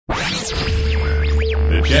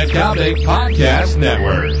The Chet Coppock Podcast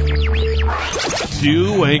Network.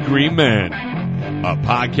 Two Angry Men, a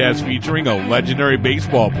podcast featuring a legendary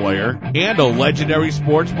baseball player and a legendary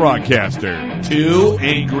sports broadcaster. Two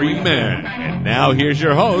Angry Men. And now here's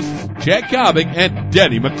your hosts, Chet Coppock and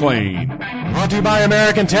Denny McLain. Brought to you by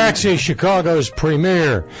American Taxi, Chicago's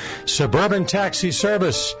premier suburban taxi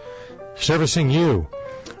service, servicing you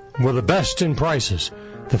with the best in prices,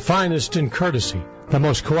 the finest in courtesy, the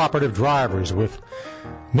most cooperative drivers with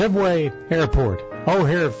Midway Airport,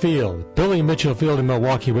 O'Hare Field, Billy Mitchell Field in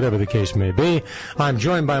Milwaukee, whatever the case may be. I'm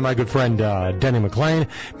joined by my good friend Denny McLain,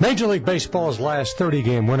 Major League Baseball's last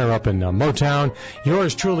 30-game winner up in Motown.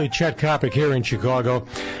 Yours truly, Chet Coppock, here in Chicago.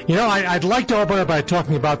 You know, I'd like to open up by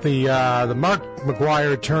talking about the Mark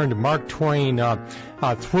McGwire turned Mark Twain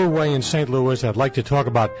throughway in St. Louis. I'd like to talk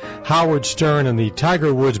about Howard Stern and the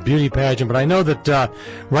Tiger Woods beauty pageant, but I know that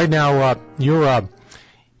right now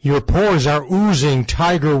your pores are oozing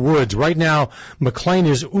Tiger Woods. Right now, McLain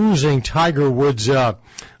is oozing Tiger Woods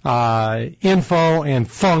info and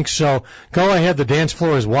funk. So go ahead. The dance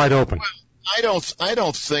floor is wide open. I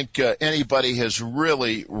don't think anybody has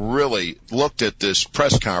really looked at this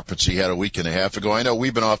press conference he had a week and a half ago. I know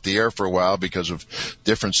we've been off the air for a while because of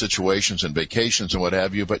different situations and vacations and what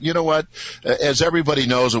have you. But you know what? As everybody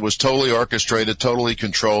knows, it was totally orchestrated, totally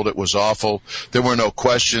controlled. It was awful. There were no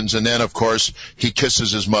questions. And then, of course, he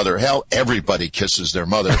kisses his mother. Hell, everybody kisses their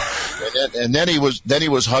mother. and then he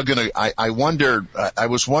was hugging. I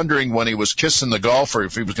was wondering when he was kissing the golfer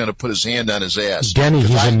if he was going to put his hand on his ass. Denny,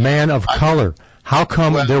 he's a man of color. How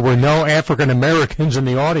come there were no African Americans in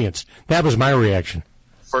the audience? That was my reaction.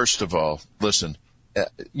 First of all, listen, at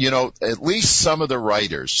least some of the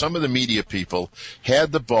writers, some of the media people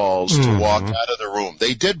had the balls to walk out of the room.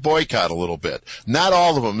 They did boycott a little bit. Not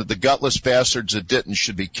all of them. The gutless bastards that didn't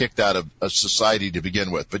should be kicked out of society to begin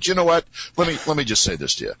with. But you know what? Let me just say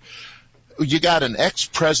this to you. You got an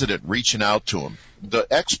ex-president reaching out to him. The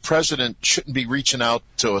ex-president shouldn't be reaching out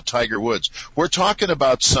to a Tiger Woods. We're talking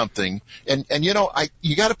about something, and you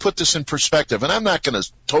got to put this in perspective, and I'm not going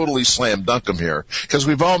to totally slam dunk him here, because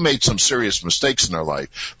we've all made some serious mistakes in our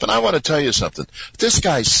life. But I want to tell you something. This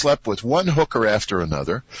guy slept with one hooker after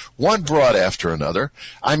another, one broad after another.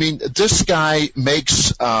 I mean, this guy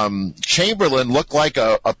makes Chamberlain look like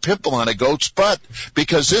a pimple on a goat's butt,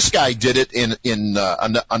 because this guy did it in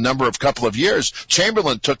a couple of years.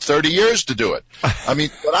 Chamberlain took 30 years to do it. I mean,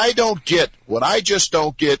 what I just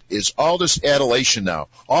don't get is all this adulation now,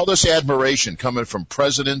 all this admiration coming from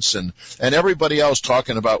presidents and everybody else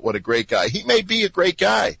talking about what a great guy. He may be a great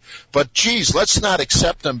guy, but geez, let's not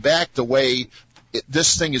accept him back the way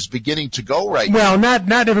this thing is beginning to go right now. Well,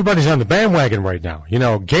 not everybody's on the bandwagon right now. You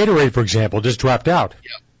know, Gatorade, for example, just dropped out.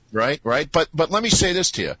 Yeah. Right. But let me say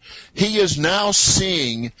this to you. He is now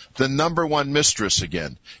seeing the number one mistress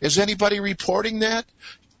again. Is anybody reporting that?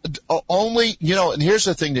 Only, and here's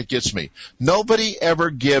the thing that gets me. Nobody ever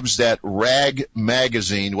gives that rag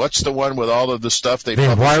magazine, what's the one with all of the stuff they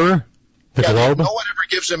publish? The Enquirer? The Globe? No one ever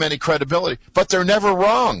gives them any credibility. But they're never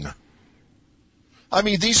wrong. I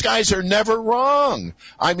mean, these guys are never wrong.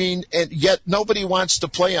 I mean, and yet nobody wants to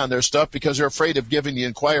play on their stuff because they're afraid of giving the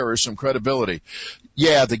Enquirer some credibility.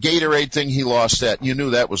 Yeah, the Gatorade thing, he lost that. You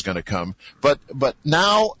knew that was going to come. But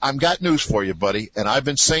now I've got news for you, buddy, and I've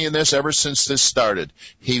been saying this ever since this started.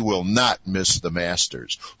 He will not miss the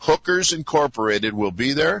Masters. Hookers Incorporated will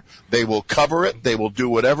be there. They will cover it. They will do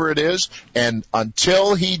whatever it is. And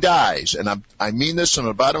until he dies, and I mean this from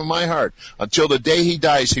the bottom of my heart, until the day he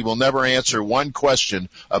dies, he will never answer one question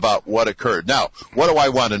about what occurred. Now, what do I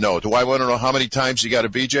want to know? Do I want to know how many times he got a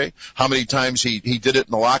BJ? How many times he did it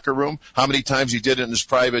in the locker room? How many times he did it in his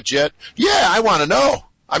private jet? Yeah, I want to know.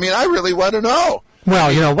 I mean, I really want to know.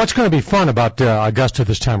 Well, what's going to be fun about Augusta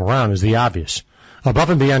this time around is the obvious.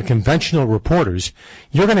 Above and beyond conventional reporters,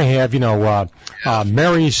 you're going to have,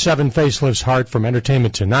 Mary Seven Facelifts Hart from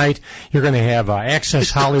Entertainment Tonight. You're going to have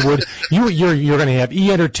Access Hollywood. You're going to have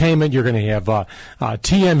E! Entertainment. You're going to have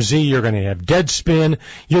TMZ. You're going to have Deadspin.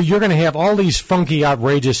 You're going to have all these funky,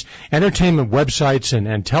 outrageous entertainment websites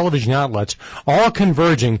and television outlets all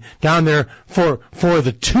converging down there for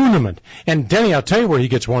the tournament. And Denny, I'll tell you where he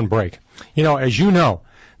gets one break. As you know,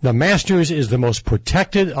 the Masters is the most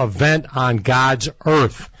protected event on God's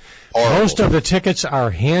earth. Most of the tickets are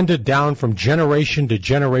handed down from generation to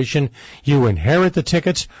generation. You inherit the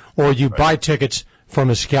tickets or you buy tickets from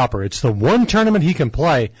a scalper. It's the one tournament he can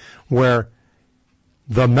play where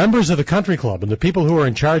the members of the country club and the people who are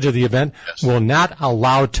in charge of the event will not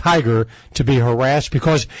allow Tiger to be harassed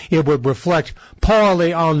because it would reflect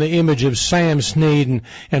poorly on the image of Sam Snead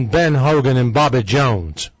and Ben Hogan and Bobby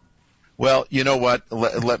Jones. Well, you know what?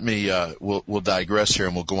 Let me we'll digress here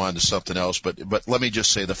and we'll go on to something else. But let me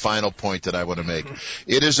just say the final point that I want to make.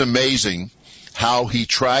 It is amazing how he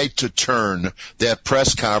tried to turn that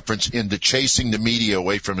press conference into chasing the media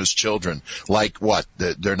away from his children. Like what?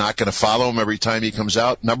 They're not going to follow him every time he comes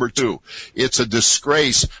out? Number two, it's a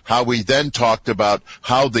disgrace how we then talked about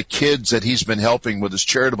how the kids that he's been helping with his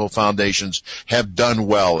charitable foundations have done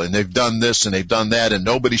well, and they've done this and they've done that, and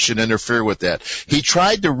nobody should interfere with that. He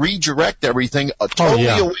tried to redirect everything totally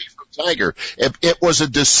away from Tiger. It was a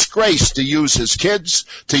disgrace to use his kids,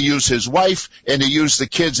 to use his wife, and to use the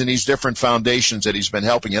kids in these different foundations that he's been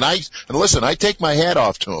helping. And listen, I take my hat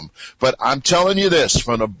off to him, but I'm telling you this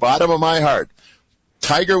from the bottom of my heart.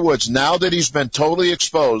 Tiger Woods, now that he's been totally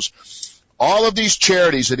exposed, all of these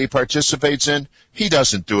charities that he participates in, he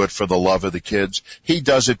doesn't do it for the love of the kids. He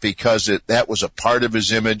does it because that was a part of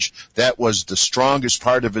his image. That was the strongest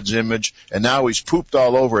part of his image. And now he's pooped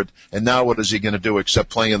all over it. And now what is he going to do except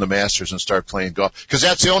play in the Masters and start playing golf? Because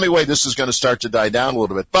that's the only way this is going to start to die down a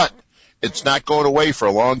little bit. But it's not going away for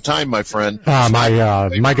a long time, my friend.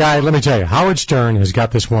 My guy, let me tell you, Howard Stern has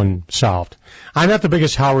got this one solved. I'm not the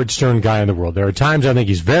biggest Howard Stern guy in the world. There are times I think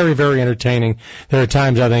he's very, very entertaining. There are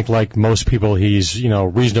times I think, like most people, he's,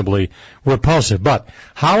 reasonably repulsive. But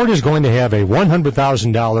Howard is going to have a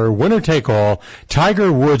 $100,000 winner-take-all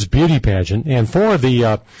Tiger Woods beauty pageant, and four of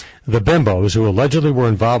the bimbos who allegedly were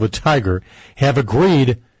involved with Tiger have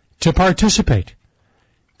agreed to participate.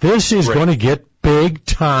 This is going to get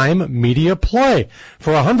big-time media play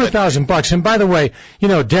for $100,000. And by the way,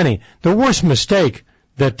 Denny, the worst mistake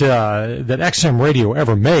that XM Radio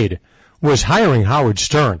ever made was hiring Howard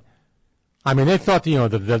Stern. I mean, they thought,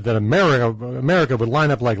 that America would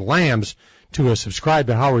line up like lambs to subscribe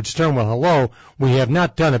to Howard Stern. Well, hello, we have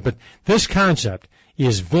not done it, but this concept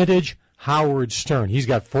is vintage Howard Stern. He's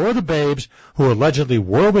got four of the babes who allegedly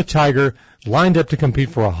were with Tiger lined up to compete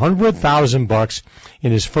for $100,000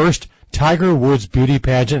 in his first Tiger Woods beauty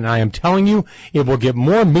pageant, and I am telling you, it will get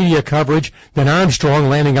more media coverage than Armstrong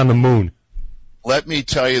landing on the moon. Let me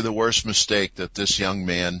tell you the worst mistake that this young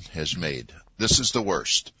man has made. This is the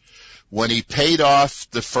worst. When he paid off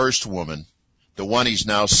the first woman, the one he's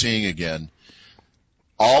now seeing again,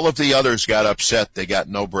 all of the others got upset. They got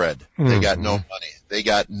no bread. They got no money. They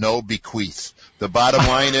got no bequeath. The bottom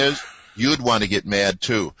line is, you'd want to get mad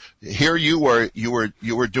too. Here you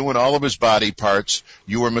were doing all of his body parts.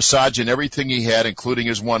 You were massaging everything he had, including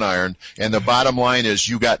his one iron. And the bottom line is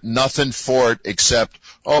you got nothing for it except,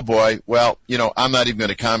 oh boy, well, I'm not even going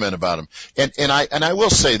to comment about him. And I will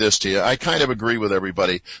say this to you. I kind of agree with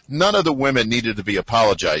everybody. None of the women needed to be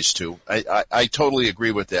apologized to. I totally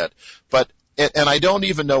agree with that. But and I don't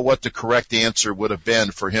even know what the correct answer would have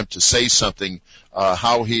been for him to say something,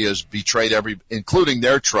 how he has betrayed including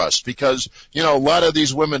their trust. Because, a lot of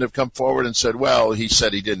these women have come forward and said, well, he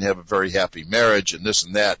said he didn't have a very happy marriage and this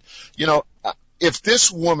and that. If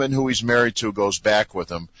this woman who he's married to goes back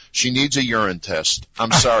with him, she needs a urine test.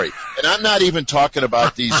 I'm sorry. And I'm not even talking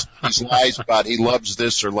about these lies about he loves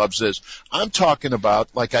this or loves this. I'm talking about,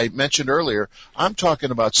 like I mentioned earlier, I'm talking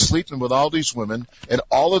about sleeping with all these women and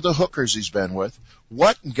all of the hookers he's been with.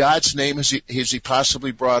 What in God's name has he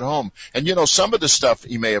possibly brought home? And, some of the stuff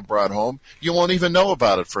he may have brought home, you won't even know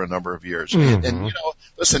about it for a number of years. Mm-hmm. And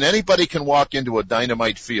listen, anybody can walk into a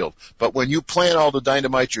dynamite field, but when you plant all the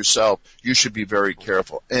dynamite yourself, you should be very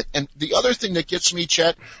careful. And the other thing that gets me,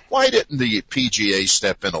 Chet, why didn't the PGA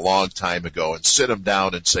step in a long time ago and sit him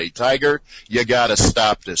down and say, Tiger, you got to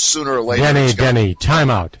stop this sooner or later? Denny, time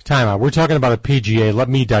out. We're talking about a PGA. Let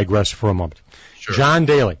me digress for a moment. Sure. John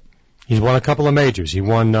Daly. He's won a couple of majors. He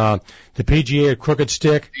won the PGA at Crooked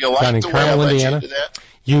Stick down in Carmel, Indiana.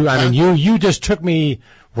 You just took me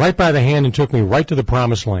right by the hand and took me right to the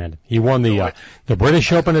promised land. He won the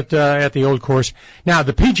British Open at the Old Course. Now,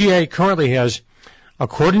 the PGA currently has,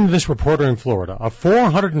 according to this reporter in Florida, a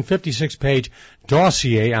 456-page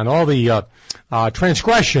dossier on all the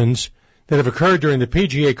transgressions that have occurred during the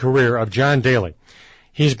PGA career of John Daly.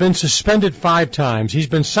 He's been suspended 5 times. He's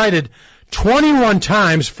been cited 21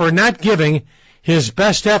 times for not giving his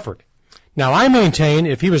best effort. Now, I maintain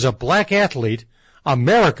if he was a black athlete,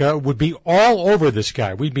 America would be all over this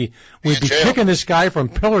guy. We'd be kicking this guy from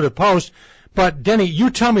pillar to post. But, Denny, you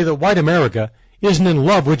tell me that white America isn't in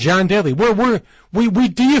love with John Daly. We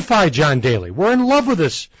deify John Daly. We're in love with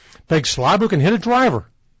this big slob who can hit a driver.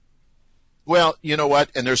 Well, you know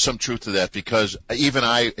what? And there's some truth to that because even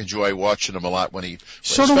I enjoy watching him a lot when he.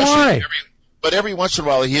 So do I. But every once in a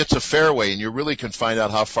while he hits a fairway and you really can find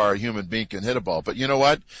out how far a human being can hit a ball. But you know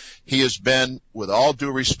what? He has been, with all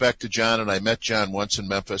due respect to John, and I met John once in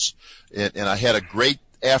Memphis, and I had a great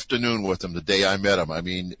afternoon with him the day I met him. I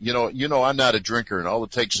mean, you know, I'm not a drinker, and all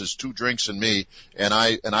it takes is 2 drinks in me, and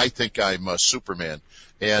I think I'm a Superman.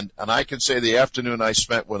 And I can say the afternoon I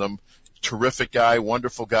spent with him, terrific guy,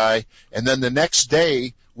 wonderful guy. And then the next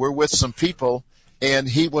day, we're with some people, and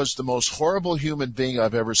he was the most horrible human being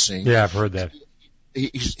I've ever seen. Yeah, I've heard that.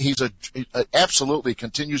 He's absolutely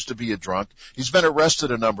continues to be a drunk. He's been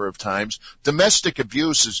arrested a number of times. Domestic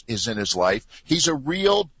abuse is in his life. He's a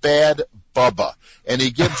real bad Bubba, and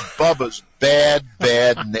he gives Bubbas bad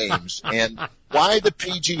names. And why the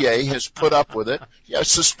PGA has put up with it? Yeah,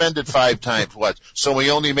 suspended 5 times. What? So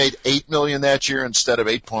we only made $8 million that year instead of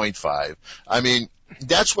 8.5. I mean,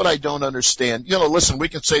 that's what I don't understand. You know, listen, we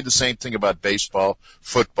can say the same thing about baseball,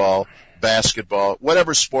 football, basketball,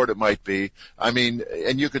 whatever sport it might be. I mean,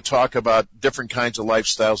 and you could talk about different kinds of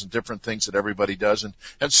lifestyles and different things that everybody does,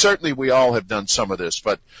 and certainly we all have done some of this,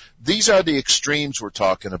 but these are the extremes we're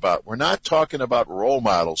talking about. We're not talking about role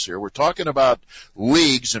models here. We're talking about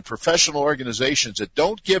leagues and professional organizations that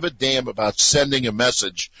don't give a damn about sending a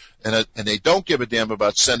message, and they don't give a damn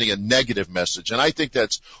about sending a negative message, and I think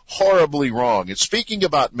that's horribly wrong. And speaking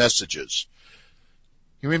about messages,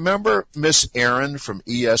 you remember Miss Aaron from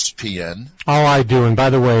ESPN? Oh, I do. And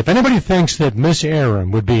by the way, if anybody thinks that Miss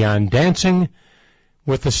Aaron would be on Dancing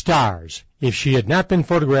with the Stars if she had not been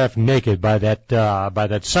photographed naked by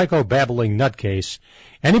that psycho-babbling nutcase,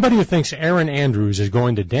 anybody who thinks Aaron Andrews is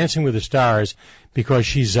going to Dancing with the Stars because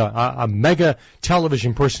she's a mega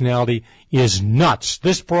television personality is nuts.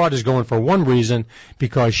 This broad is going for one reason,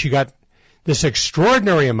 because she got this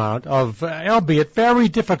extraordinary amount of, albeit very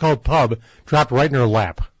difficult pub, dropped right in her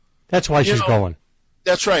lap. That's why she's going.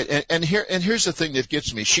 That's right. And here's the thing that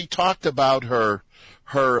gets me. She talked about her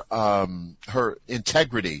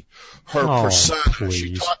integrity, her persona. Please.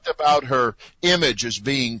 She talked about her image as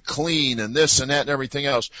being clean and this and that and everything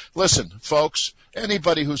else. Listen, folks,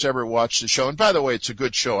 anybody who's ever watched the show, and by the way, it's a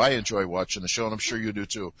good show. I enjoy watching the show, and I'm sure you do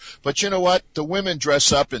too. But you know what? The women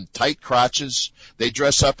dress up in tight crotches. They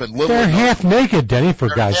dress up in little. They're half naked, Denny,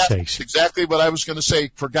 for God's sakes. Exactly what I was going to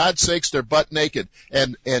say. For God's sakes, they're butt naked.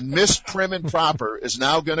 And Miss Prim and Proper is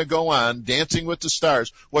now going to go on Dancing with the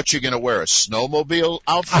Stars. What, you going to wear a snowmobile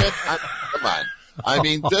outfit? Come on. I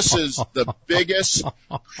mean, this is the biggest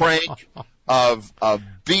prank of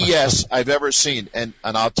BS I've ever seen. And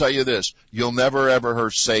I'll tell you this, you'll never ever hear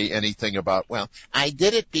her say anything about, well, I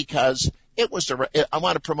did it because it was I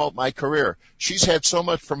want to promote my career. She's had so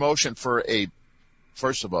much promotion for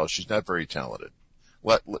first of all, she's not very talented.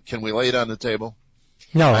 Can we lay it on the table?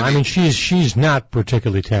 No, I mean she's not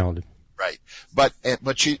particularly talented. Right. But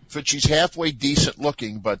she's halfway decent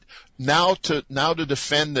looking, but now to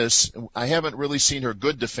defend this, I haven't really seen her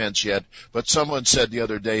good defense yet, but someone said the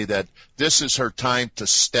other day that this is her time to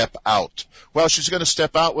step out. Well, she's going to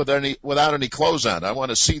step out without any clothes on. I want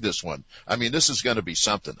to see this one. I mean, this is going to be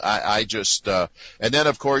something. I just and then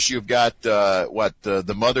of course you've got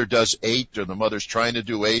the mother does 8, or the mother's trying to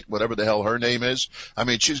do 8, whatever the hell her name is. I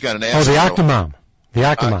mean, she's got an ass. Oh, the Octomom. The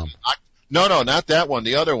Octomom. No, not that one.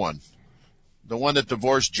 The other one. The one that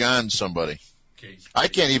divorced John somebody. Kate. I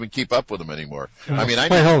can't even keep up with them anymore. I mean,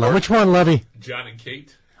 wait, hold on. Which one, Levy? John and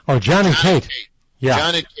Kate. Oh, John and Kate. Yeah.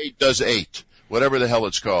 John and Kate does 8, whatever the hell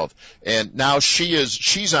it's called. And now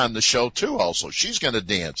she's on the show too also. She's going to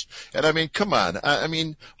dance. And I mean, come on. I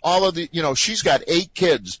mean, all of the, she's got 8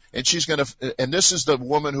 kids, and and this is the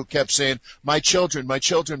woman who kept saying, my children, my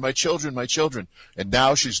children, my children, my children. And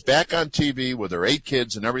now she's back on TV with her 8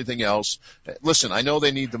 kids and everything else. Listen, I know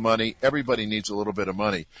they need the money. Everybody needs a little bit of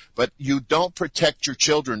money. But you don't protect your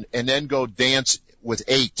children and then go dance with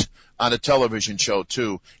 8 on a television show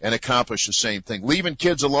too and accomplish the same thing. Leaving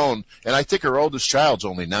kids alone, and I think her oldest child's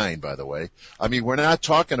only 9, by the way. I mean, we're not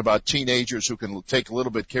talking about teenagers who can take a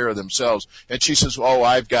little bit care of themselves. And she says, oh,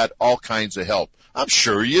 I've got all kinds of help. I'm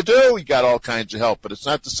sure you do. You got all kinds of help, but it's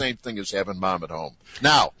not the same thing as having mom at home.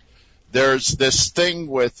 Now, there's this thing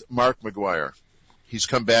with Mark McGwire. He's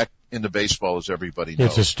come back into baseball, as everybody knows.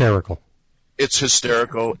 It's hysterical. It's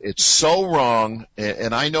hysterical. It's so wrong.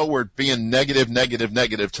 And I know we're being negative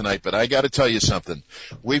tonight, but I got to tell you something.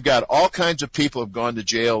 We've got all kinds of people who have gone to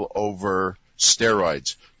jail over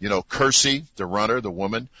steroids. Kersey, the runner, the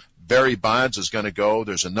woman. Barry Bonds is going to go.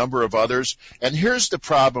 There's a number of others. And here's the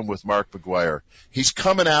problem with Mark McGwire. He's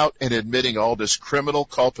coming out and admitting all this criminal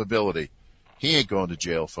culpability. He ain't going to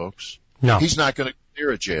jail, folks. No. He's not going to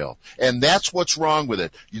clear a jail. And that's what's wrong with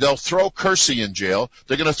it. They'll throw Kersey in jail.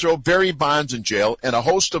 They're going to throw Barry Bonds in jail and a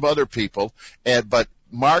host of other people. But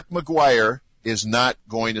Mark McGwire is not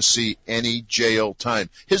going to see any jail time.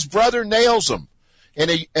 His brother nails him.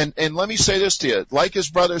 And let me say this to you. Like his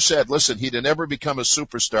brother said, listen, he'd never become a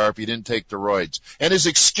superstar if he didn't take the roids. And his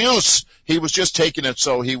excuse, he was just taking it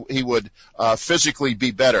so he would physically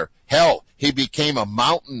be better. Hell, he became a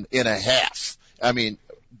mountain and a half. I mean,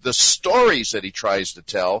 the stories that he tries to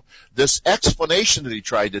tell, this explanation that he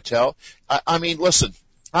tried to tell, I mean, listen,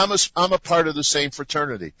 I'm a part of the same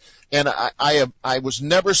fraternity. And I was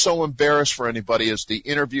never so embarrassed for anybody as the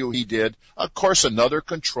interview he did. Of course, another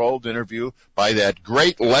controlled interview by that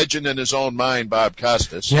great legend in his own mind, Bob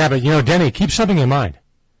Costas. Yeah, but Denny, keep something in mind.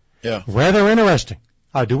 Yeah. Rather interesting.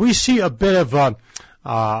 Do we see a bit of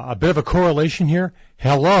a correlation here?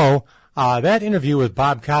 Hello. That interview with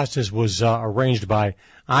Bob Costas was arranged by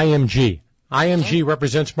IMG. IMG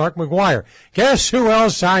represents Mark McGwire. Guess who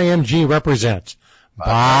else IMG represents?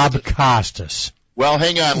 Bob Costas. Well,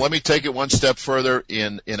 hang on. Let me take it one step further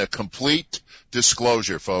in a complete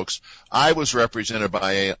disclosure, folks. I was represented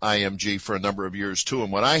by IMG for a number of years, too.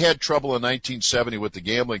 And when I had trouble in 1970 with the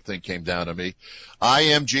gambling thing came down to me,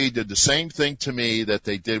 IMG did the same thing to me that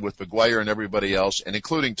they did with McGwire and everybody else, and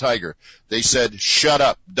including Tiger. They said, shut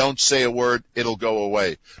up. Don't say a word. It'll go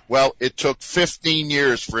away. Well, it took 15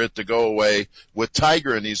 years for it to go away. With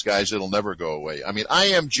Tiger and these guys, it'll never go away. I mean,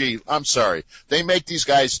 IMG, I'm sorry. They make these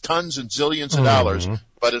guys tons and zillions of dollars.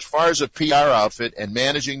 But as far as a PR outfit and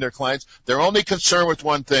managing their clients, they're only concerned with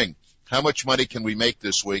one thing. How much money can we make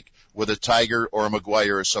this week with a Tiger or a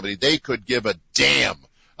McGwire or somebody? They could give a damn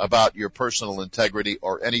about your personal integrity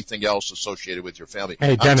or anything else associated with your family.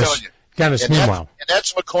 Hey, Dennis, meanwhile. And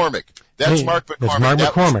that's McCormick. That's Mark McCormick. That's Mark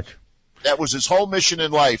McCormick. That was his whole mission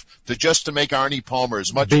in life, to make Arnie Palmer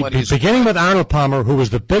as much money as beginning with Arnold Palmer, who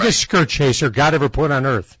was the biggest skirt chaser God ever put on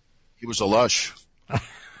earth. He was a lush.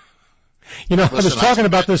 Listen, I was talking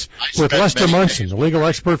about this with Lester Munson, the legal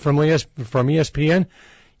expert from ESPN.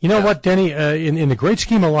 You know what, Denny? In the great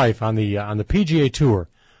scheme of life on the PGA Tour,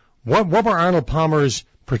 what were Arnold Palmer's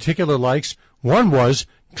particular likes? One was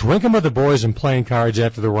drinking with the boys and playing cards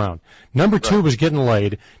after the round. Number two was getting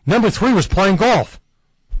laid. Number three was playing golf.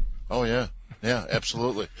 Oh yeah. Yeah,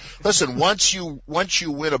 absolutely. Listen, once you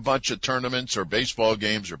win a bunch of tournaments or baseball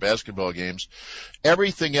games or basketball games,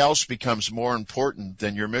 everything else becomes more important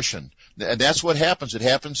than your mission. And that's what happens. It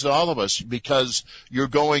happens to all of us because you're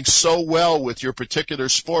going so well with your particular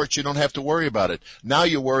sport, you don't have to worry about it. Now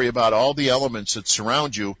you worry about all the elements that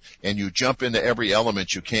surround you, and you jump into every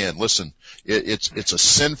element you can. Listen, it's a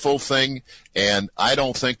sinful thing, and I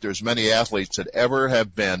don't think there's many athletes that ever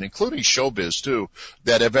have been, including showbiz too,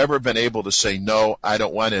 that have ever been able to say, no, I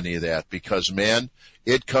don't want any of that, because, man,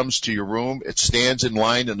 it comes to your room, it stands in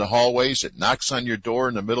line in the hallways, it knocks on your door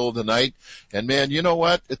in the middle of the night, and man, you know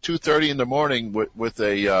what? At 2:30 in the morning with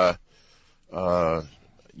a,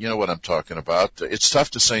 you know what I'm talking about. It's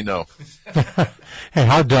tough to say no. Hey,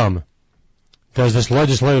 how dumb does this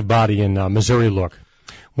legislative body in Missouri look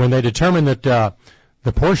when they determined that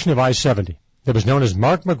the portion of I-70 that was known as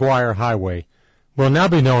Mark McGwire Highway will now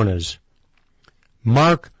be known as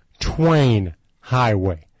Mark Twain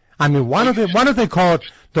Highway? I mean, why don't they call it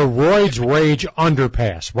the Roids Rage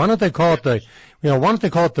Underpass? Why don't they call it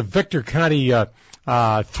the Victor County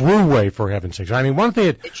Thruway, for heaven's sakes? I mean, why don't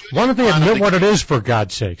they admit what it is, for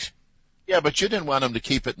God's sakes? Yeah, but you didn't want them to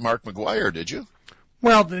keep it Mark McGwire, did you?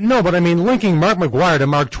 Well, no, but I mean, linking Mark McGwire to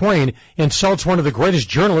Mark Twain insults one of the greatest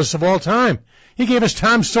journalists of all time. He gave us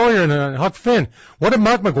Tom Sawyer and Huck Finn. What did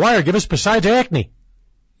Mark McGwire give us besides acne?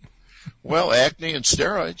 Well, acne and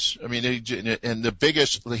steroids. I mean, and the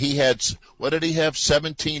biggest, he had, what did he have,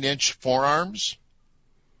 17-inch forearms?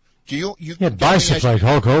 You had biceps like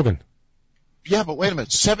Hulk Hogan. Yeah, but wait a minute,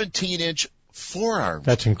 17-inch forearms.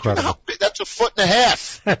 That's incredible. That's a foot and a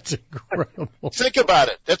half. That's incredible. Think about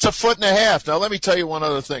it. That's a foot and a half. Now, let me tell you one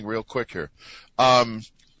other thing real quick here.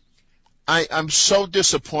 I'm so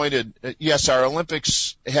disappointed. Yes, our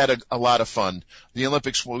Olympics had a lot of fun. The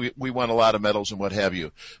Olympics, we won a lot of medals and what have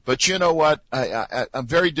you. But you know what? I'm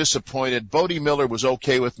very disappointed. Bodie Miller was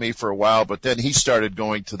okay with me for a while, but then he started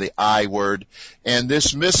going to the I word. And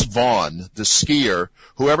this Miss Vaughn, the skier,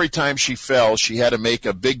 who every time she fell, she had to make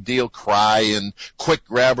a big deal, cry and quick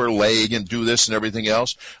grab her leg and do this and everything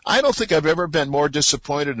else. I don't think I've ever been more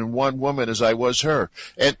disappointed in one woman as I was her.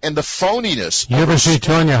 And the phoniness. You ever see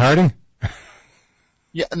Tonya Harding?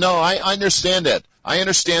 Yeah, no, I understand that. I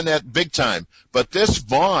understand that big time. But this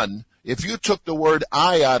Vaughn, if you took the word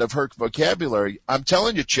I out of her vocabulary, I'm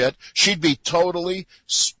telling you, Chet, she'd be totally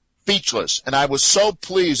speechless. And I was so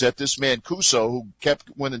pleased that this man, Kuso, who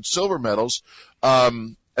kept winning silver medals,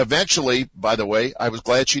 eventually, by the way, I was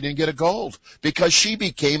glad she didn't get a gold because she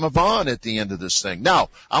became a Vaughn at the end of this thing. Now,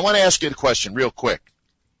 I want to ask you a question real quick.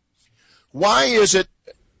 Why is it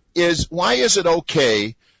why is it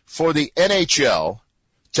okay for the NHL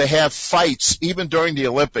to have fights even during the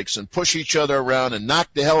Olympics and push each other around and knock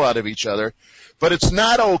the hell out of each other, but it's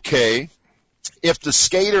not okay if the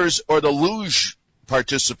skaters or the luge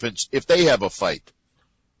participants, if they have a fight?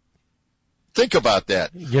 Think about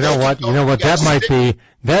that. You know what? That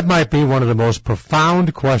might be one of the most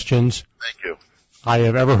profound questions I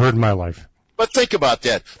have ever heard in my life. But think about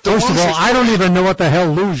that. First of all, I don't even know what the hell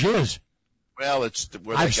luge is. Well,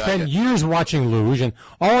 I've spent years watching luge, and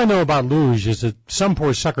all I know about luge is that some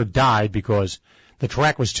poor sucker died because the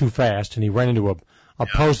track was too fast, and he ran into a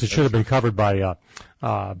post that should have been covered by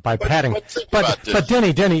padding. But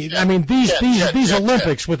Denny, I mean, these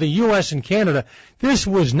Olympics with the U.S. and Canada, this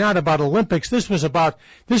was not about Olympics. This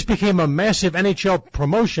became a massive NHL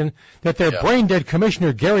promotion that their brain-dead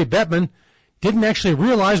commissioner, Gary Bettman, didn't actually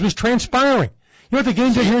realize was transpiring. You know what the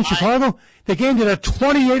game did here in Chicago? The game did a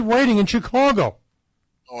 28 rating in Chicago.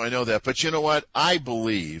 Oh, I know that. But you know what? I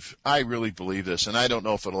really believe this, and I don't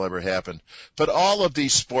know if it'll ever happen, but all of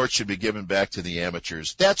these sports should be given back to the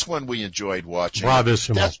amateurs. That's when we enjoyed watching. That's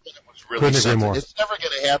when it was really something. It's never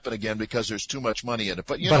going to happen again because there's too much money in it.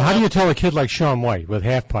 But how do you tell a kid like Shaun White with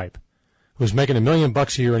Half Pipe, who's making $1 million a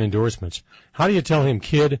year in endorsements, how do you tell him,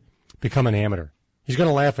 kid, become an amateur? He's going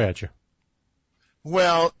to laugh at you.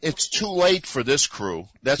 Well, it's too late for this crew.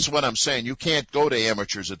 That's what I'm saying. You can't go to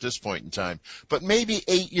amateurs at this point in time. But maybe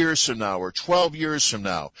 8 years from now or 12 years from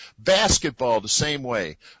now, basketball the same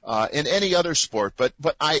way, in any other sport. But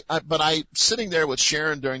I sitting there with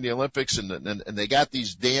Sharon during the Olympics, and they got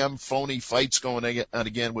these damn phony fights going on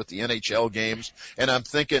again with the NHL games, and I'm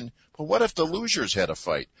thinking, well, what if the losers had a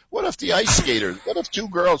fight? What if the ice skaters? What if two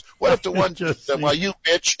girls? What if the one? Well, you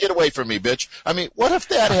bitch, get away from me, bitch. I mean, what if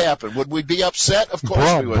that happened? Would we be upset? Of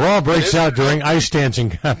course we would. Brawl breaks out during ice dancing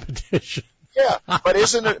competition. Yeah, but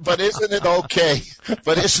isn't it okay?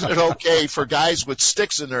 But isn't it okay for guys with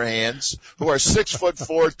sticks in their hands who are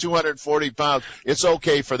 6'4", 240 pounds? It's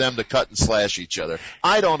okay for them to cut and slash each other.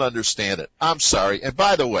 I don't understand it. I'm sorry. And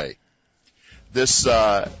by the way, this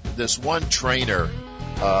one trainer.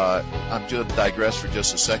 I'm going to digress for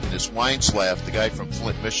just a second. This Weinslav, the guy from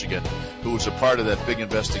Flint, Michigan, who was a part of that big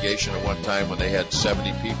investigation at one time when they had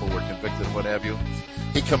 70 people were convicted and what have you,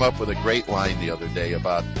 he come up with a great line the other day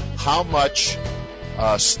about how much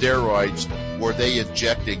steroids were they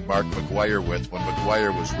injecting Mark McGwire with when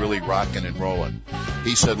McGwire was really rocking and rolling.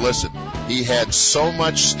 He said, listen, he had so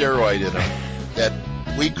much steroid in him that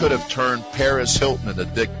we could have turned Paris Hilton into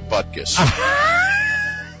Dick Butkus.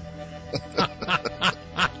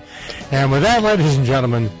 And with that, ladies and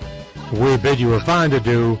gentlemen, we bid you a fine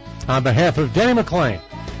adieu. On behalf of Denny McClain,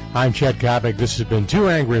 I'm Chet Kopic. This has been Two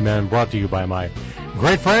Angry Men, brought to you by my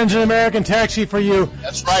great friends in American Taxi for you.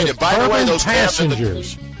 That's right. And by the way, those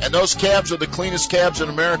passengers. Those cabs are the cleanest cabs in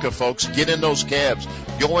America, folks. Get in those cabs.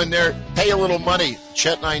 Go in there, pay a little money.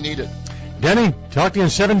 Chet and I need it. Denny, talk to you in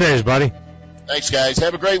 7 days, buddy. Thanks, guys.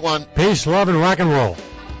 Have a great one. Peace, love, and rock and roll.